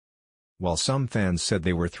While some fans said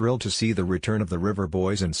they were thrilled to see the return of the River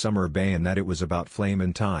Boys and Summer Bay and that it was about Flame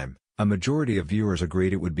in Time, a majority of viewers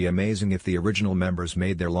agreed it would be amazing if the original members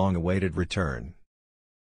made their long-awaited return.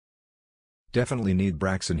 "Definitely need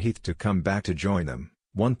Brax and Heath to come back to join them,"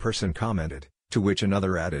 one person commented, to which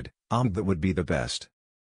another added, "That would be the best.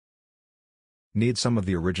 Need some of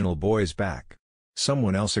the original boys back."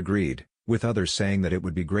 Someone else agreed, with others saying that it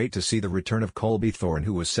would be great to see the return of Colby Thorne,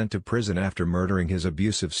 who was sent to prison after murdering his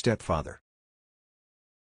abusive stepfather.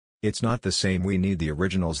 "It's not the same. We need the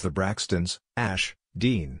originals, the Braxtons, Ash,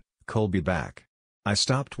 Dean, Colby back. I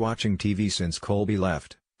stopped watching TV since Colby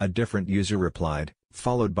left," a different user replied,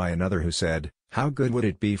 followed by another who said, "How good would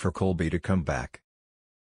it be for Colby to come back?"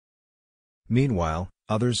 Meanwhile,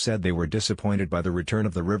 others said they were disappointed by the return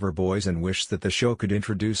of the River Boys and wished that the show could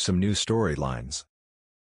introduce some new storylines.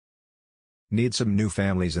 "Need some new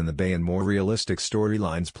families in the Bay and more realistic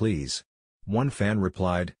storylines, please," one fan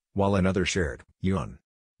replied, while another shared, "Yawn.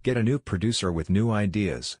 Get a new producer with new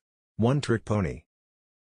ideas. One trick pony.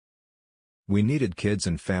 We needed kids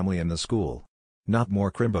and family in the school. Not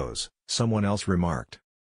more crimbos," someone else remarked.